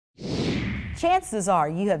Chances are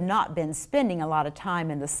you have not been spending a lot of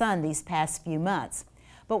time in the sun these past few months.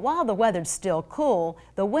 But while the weather's still cool,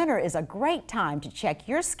 the winter is a great time to check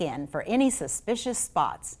your skin for any suspicious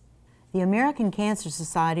spots. The American Cancer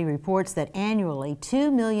Society reports that annually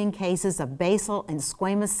 2 million cases of basal and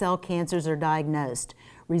squamous cell cancers are diagnosed,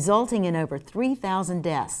 resulting in over 3,000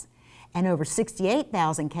 deaths. And over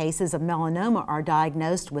 68,000 cases of melanoma are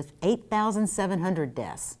diagnosed with 8,700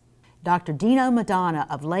 deaths. Dr. Dino Madonna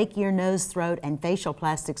of Lake, Ear, Nose, Throat and Facial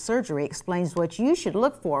Plastic Surgery explains what you should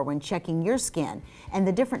look for when checking your skin and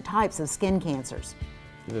the different types of skin cancers.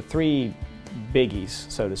 The three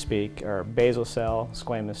biggies, so to speak, are basal cell,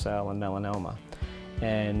 squamous cell, and melanoma.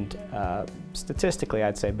 And statistically,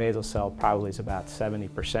 I'd say basal cell probably is about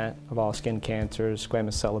 70% of all skin cancers,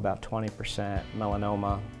 squamous cell about 20%,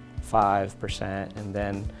 melanoma 5%, and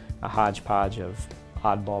then a hodgepodge of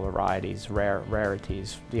oddball varieties,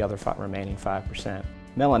 rarities, the other remaining 5%.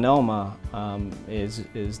 Melanoma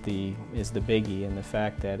is the biggie in the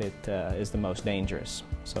fact that it is the most dangerous.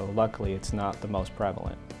 So luckily it's not the most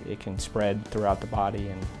prevalent. It can spread throughout the body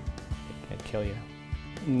and it can kill you.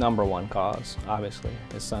 Number one cause, obviously,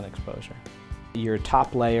 is sun exposure. Your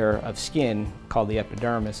top layer of skin, called the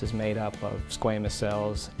epidermis, is made up of squamous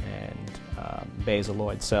cells and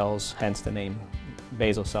basaloid cells, hence the name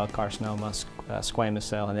basal cell carcinoma, squamous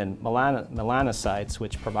cell, and then melanocytes,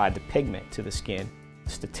 which provide the pigment to the skin.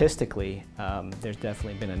 Statistically, there's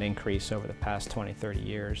definitely been an increase over the past 20-30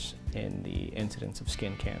 years in the incidence of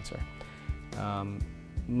skin cancer.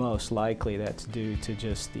 Most likely that's due to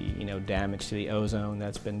just the damage to the ozone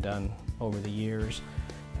that's been done over the years,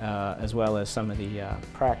 as well as some of the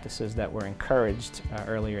practices that were encouraged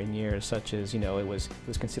earlier in years, such as, it was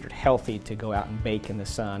considered healthy to go out and bake in the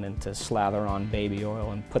sun and to slather on baby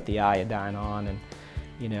oil and put the iodine on and,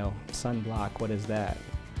 sunblock, what is that?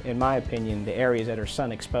 In my opinion, the areas that are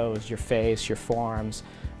sun exposed, your face, your forearms,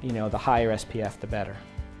 the higher SPF, the better.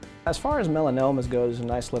 As far as melanomas goes, a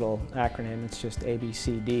nice little acronym, it's just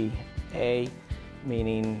ABCD. A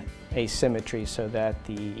meaning asymmetry, so that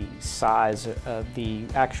the size of the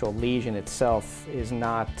actual lesion itself is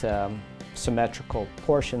not symmetrical.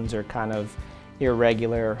 Portions are kind of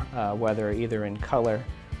irregular, whether either in color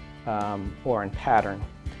or in pattern.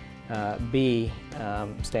 B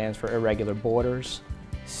stands for irregular borders.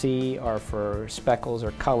 C are for speckles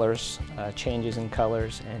or colors, changes in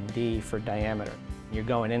colors, and D for diameter. You're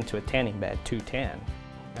going into a tanning bed, 210.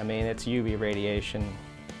 I mean, it's UV radiation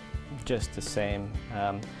just the same.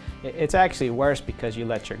 It's actually worse because you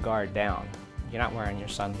let your guard down. You're not wearing your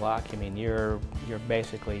sunblock. I mean, you're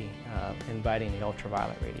basically inviting the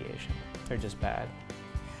ultraviolet radiation. They're just bad.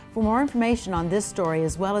 For more information on this story,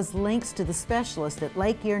 as well as links to the specialist at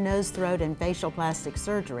Lake, Ear, Nose, Throat and Facial Plastic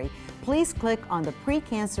Surgery, please click on the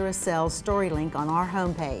Precancerous Cells story link on our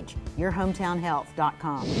homepage,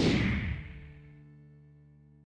 yourhometownhealth.com.